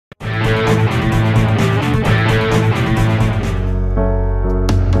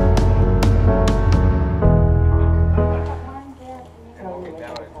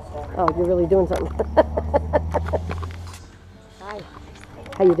you're really doing something. Hi.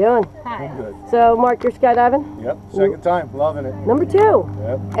 How you doing? Hi. I'm good. So, Mark, you're skydiving? Yep. Second time. Loving it. Number 2.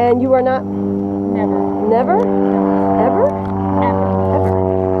 Yep. And you are not? Never. Never? Ever?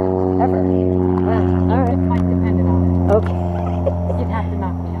 Ever. Ever? Wow. All right. If I depended on it. Okay. You'd have to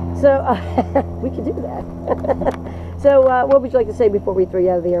knock me out. So, we could do that. So, what would you like to say before we throw you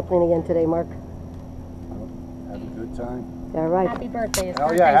out of the airplane again today, Mark? Have a good time. All right. Happy birthday. His Oh,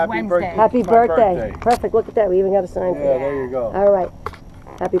 birthday's yeah, happy Wednesday. birthday. Happy It's my birthday. birthday. Perfect. Look at that. We even got a sign for Yeah, you. there you go. All right.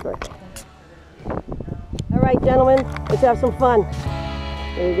 Happy birthday. All right, gentlemen. Let's have some fun.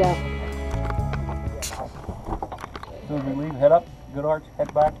 There you go. As soon as we leave, head up, good arch,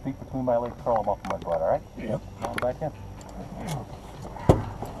 head back, feet between my legs, curl them up in my butt, all right? Yep. Now back in.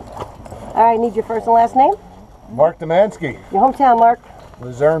 All right. Need your first and last name? Mark Domanski, Your hometown, Mark.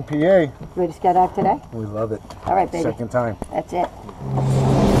 Luzerne, PA. Ready to skydive today? We love it. All right, baby. Second time. That's it. All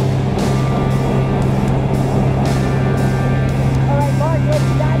right, Mark, let's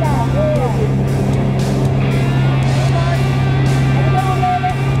skydive. Yeah.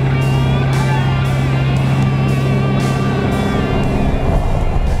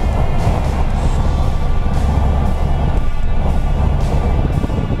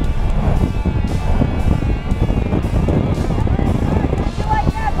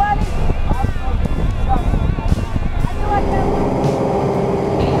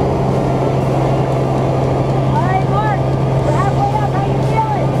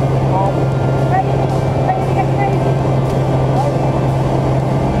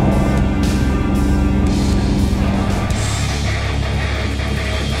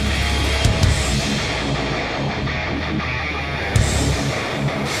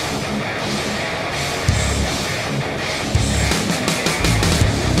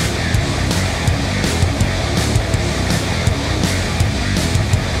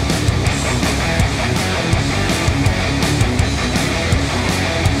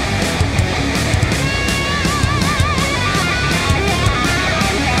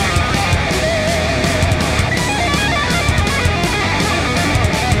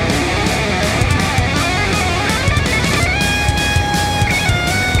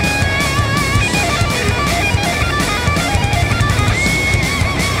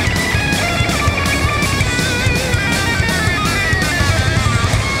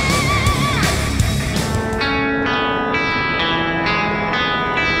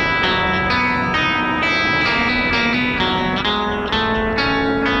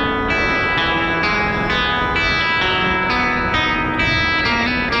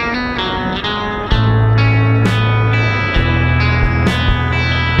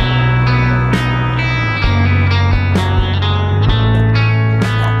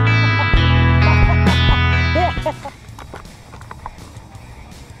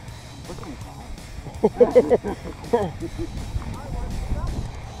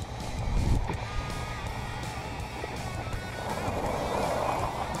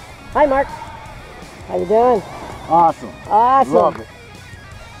 Hi, Mark. How you doing? Awesome. Awesome. Love it.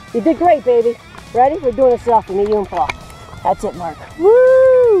 You did great, baby. Ready? We're doing a selfie, me, you, and Paul. That's it, Mark.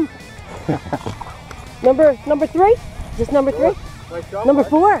 Woo! number 3? Is this number 3? Nice job, Number Mark.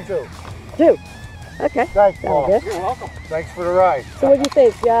 4? 2. 2. Okay. Thanks, Sounds Paul. good. You're welcome. Thanks for the ride. So what do you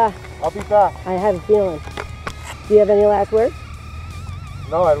think? Yeah, I'll be back. I have a feeling. Do you have any last words?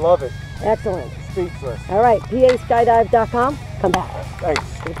 No, I love it. Excellent. Speechless. All right, paskydive.com. Come back. Thanks.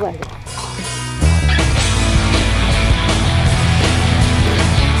 It's a pleasure.